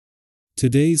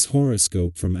Today's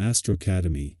horoscope from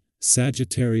AstroCademy,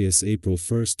 Sagittarius, April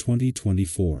 1,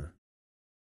 2024.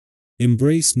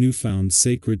 Embrace newfound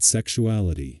sacred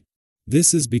sexuality.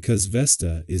 This is because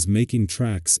Vesta is making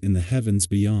tracks in the heavens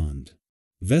beyond.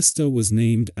 Vesta was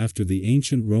named after the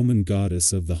ancient Roman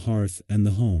goddess of the hearth and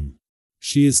the home.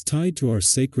 She is tied to our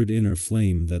sacred inner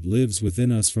flame that lives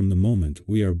within us from the moment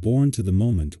we are born to the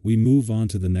moment we move on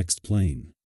to the next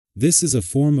plane. This is a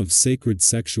form of sacred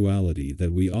sexuality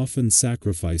that we often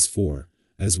sacrifice for,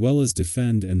 as well as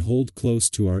defend and hold close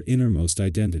to our innermost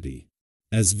identity.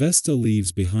 As Vesta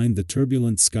leaves behind the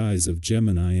turbulent skies of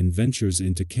Gemini and ventures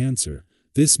into Cancer,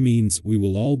 this means we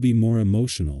will all be more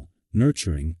emotional,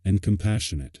 nurturing, and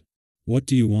compassionate. What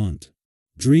do you want?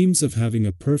 Dreams of having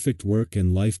a perfect work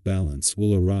and life balance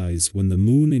will arise when the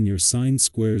moon in your sign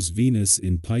squares Venus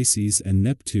in Pisces and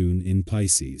Neptune in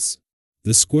Pisces.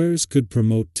 The squares could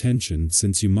promote tension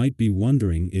since you might be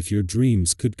wondering if your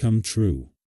dreams could come true.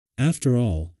 After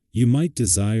all, you might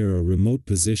desire a remote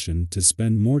position to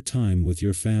spend more time with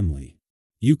your family.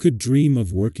 You could dream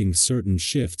of working certain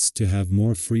shifts to have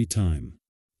more free time.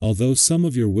 Although some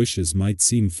of your wishes might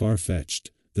seem far-fetched,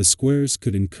 the squares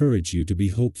could encourage you to be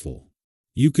hopeful.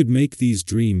 You could make these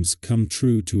dreams come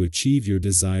true to achieve your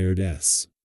desired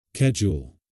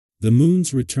schedule. The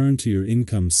moon's return to your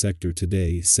income sector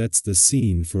today sets the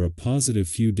scene for a positive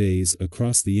few days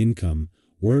across the income,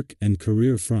 work, and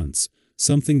career fronts,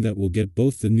 something that will get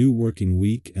both the new working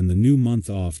week and the new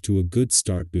month off to a good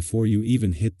start before you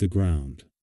even hit the ground.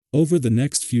 Over the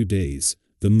next few days,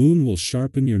 the moon will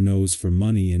sharpen your nose for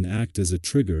money and act as a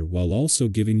trigger while also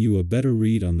giving you a better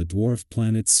read on the Dwarf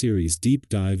Planet series deep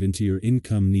dive into your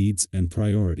income needs and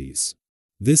priorities.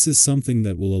 This is something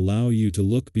that will allow you to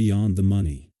look beyond the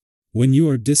money. When you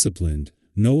are disciplined,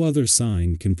 no other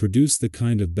sign can produce the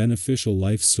kind of beneficial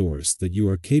life source that you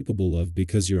are capable of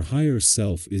because your higher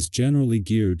self is generally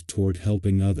geared toward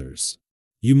helping others.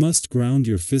 You must ground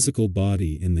your physical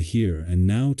body in the here and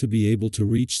now to be able to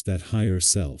reach that higher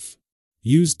self.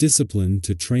 Use discipline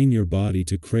to train your body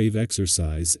to crave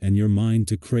exercise and your mind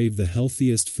to crave the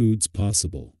healthiest foods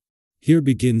possible. Here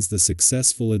begins the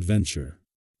successful adventure.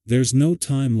 There's no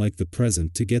time like the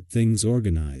present to get things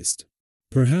organized.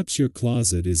 Perhaps your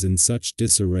closet is in such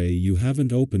disarray you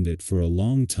haven't opened it for a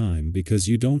long time because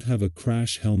you don't have a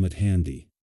crash helmet handy.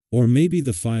 Or maybe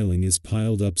the filing is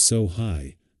piled up so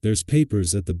high, there's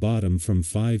papers at the bottom from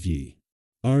 5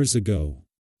 years ago.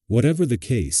 Whatever the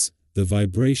case, the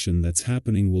vibration that's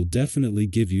happening will definitely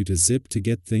give you to zip to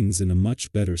get things in a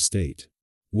much better state.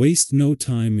 Waste no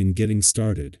time in getting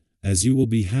started, as you will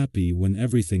be happy when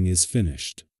everything is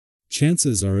finished.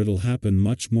 Chances are it'll happen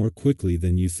much more quickly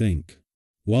than you think.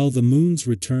 While the moon's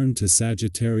return to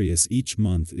Sagittarius each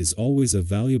month is always a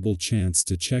valuable chance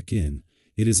to check in,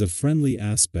 it is a friendly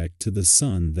aspect to the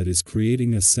sun that is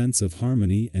creating a sense of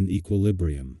harmony and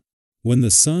equilibrium. When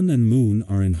the sun and moon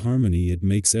are in harmony, it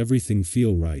makes everything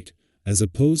feel right, as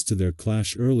opposed to their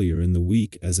clash earlier in the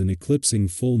week as an eclipsing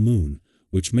full moon,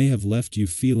 which may have left you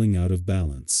feeling out of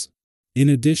balance. In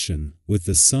addition, with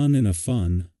the sun in a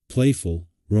fun, playful,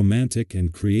 romantic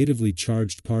and creatively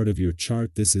charged part of your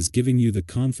chart, this is giving you the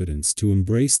confidence to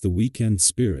embrace the weekend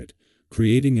spirit,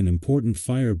 creating an important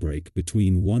firebreak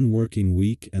between one working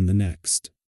week and the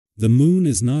next. The moon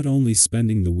is not only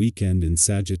spending the weekend in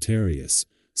Sagittarius,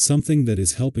 something that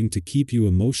is helping to keep you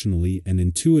emotionally and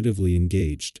intuitively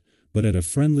engaged, but at a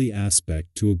friendly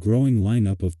aspect to a growing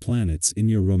lineup of planets in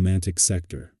your romantic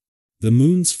sector. The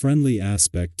moon's friendly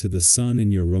aspect to the sun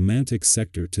in your romantic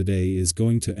sector today is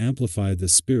going to amplify the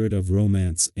spirit of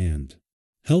romance and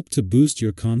help to boost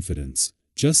your confidence.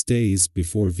 Just days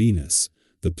before Venus,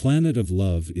 the planet of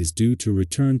love, is due to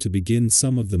return to begin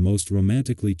some of the most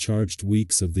romantically charged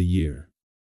weeks of the year.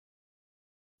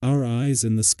 Our eyes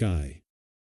in the sky.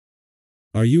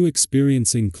 Are you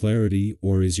experiencing clarity,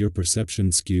 or is your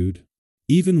perception skewed?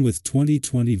 Even with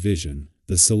 20/20 vision,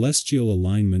 the celestial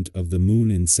alignment of the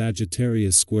moon in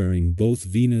Sagittarius squaring both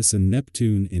Venus and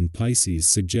Neptune in Pisces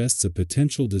suggests a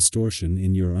potential distortion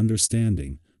in your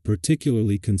understanding,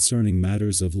 particularly concerning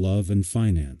matters of love and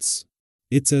finance.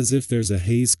 It's as if there's a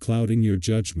haze clouding your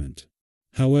judgment.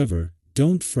 However,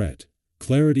 don't fret.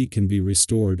 Clarity can be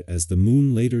restored as the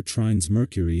moon later trines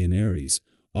Mercury in Aries,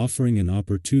 offering an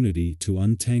opportunity to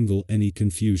untangle any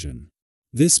confusion.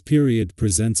 This period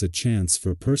presents a chance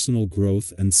for personal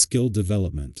growth and skill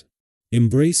development.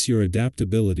 Embrace your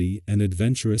adaptability and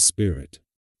adventurous spirit.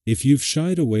 If you've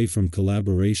shied away from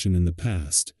collaboration in the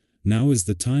past, now is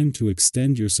the time to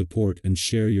extend your support and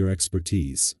share your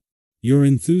expertise. Your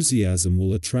enthusiasm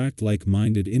will attract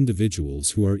like-minded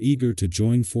individuals who are eager to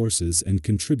join forces and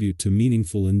contribute to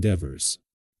meaningful endeavors.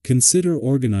 Consider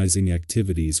organizing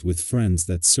activities with friends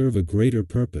that serve a greater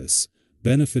purpose,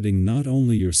 benefiting not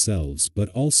only yourselves but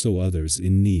also others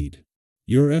in need.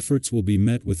 Your efforts will be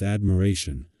met with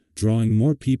admiration, drawing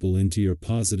more people into your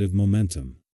positive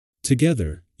momentum.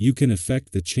 Together, you can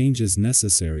effect the changes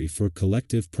necessary for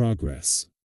collective progress.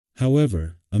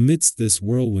 However, amidst this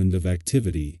whirlwind of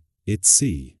activity, it's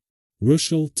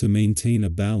crucial to maintain a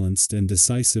balanced and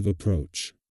decisive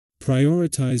approach.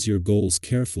 Prioritize your goals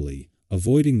carefully,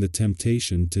 avoiding the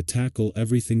temptation to tackle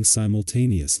everything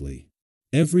simultaneously.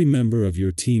 Every member of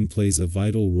your team plays a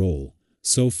vital role,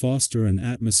 so foster an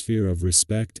atmosphere of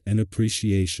respect and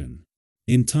appreciation.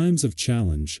 In times of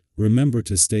challenge, remember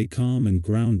to stay calm and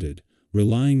grounded,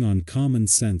 relying on common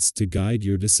sense to guide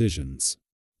your decisions.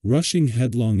 Rushing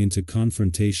headlong into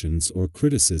confrontations or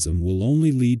criticism will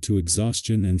only lead to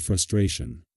exhaustion and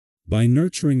frustration. By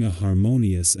nurturing a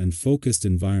harmonious and focused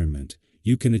environment,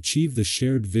 you can achieve the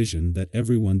shared vision that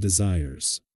everyone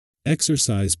desires.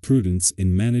 Exercise prudence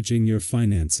in managing your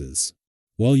finances.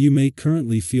 While you may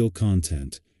currently feel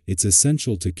content, it's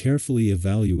essential to carefully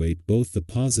evaluate both the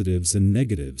positives and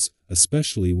negatives,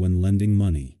 especially when lending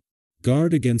money.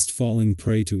 Guard against falling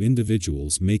prey to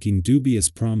individuals making dubious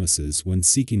promises when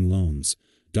seeking loans.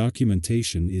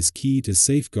 Documentation is key to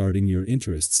safeguarding your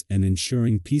interests and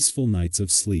ensuring peaceful nights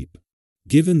of sleep.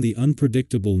 Given the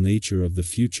unpredictable nature of the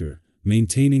future,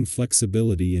 maintaining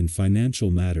flexibility in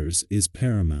financial matters is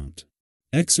paramount.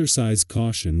 Exercise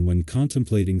caution when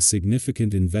contemplating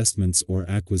significant investments or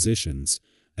acquisitions,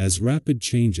 as rapid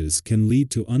changes can lead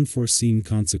to unforeseen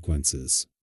consequences.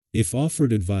 If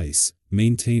offered advice,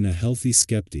 maintain a healthy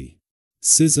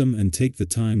skepticism and take the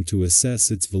time to assess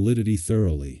its validity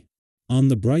thoroughly. On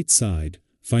the bright side,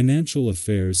 financial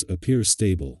affairs appear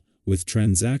stable, with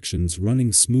transactions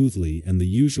running smoothly and the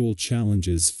usual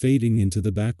challenges fading into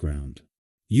the background.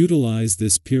 Utilize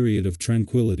this period of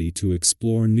tranquility to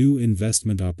explore new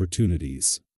investment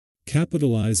opportunities.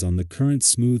 Capitalize on the current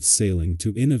smooth sailing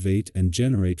to innovate and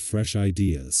generate fresh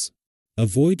ideas.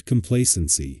 Avoid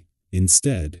complacency.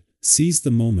 Instead, seize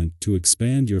the moment to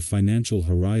expand your financial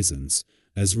horizons,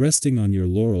 as resting on your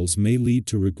laurels may lead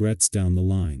to regrets down the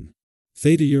line.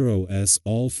 Theta Euros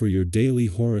all for your daily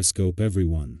horoscope,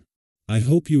 everyone. I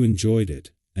hope you enjoyed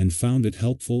it and found it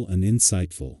helpful and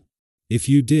insightful. If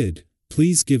you did,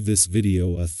 please give this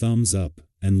video a thumbs up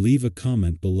and leave a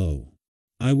comment below.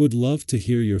 I would love to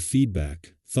hear your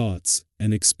feedback, thoughts,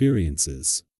 and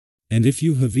experiences. And if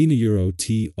you have Euro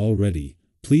T already,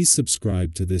 please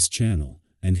subscribe to this channel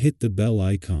and hit the bell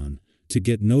icon to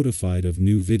get notified of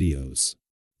new videos.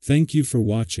 Thank you for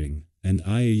watching, and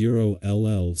I Euro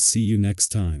LL see you next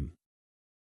time.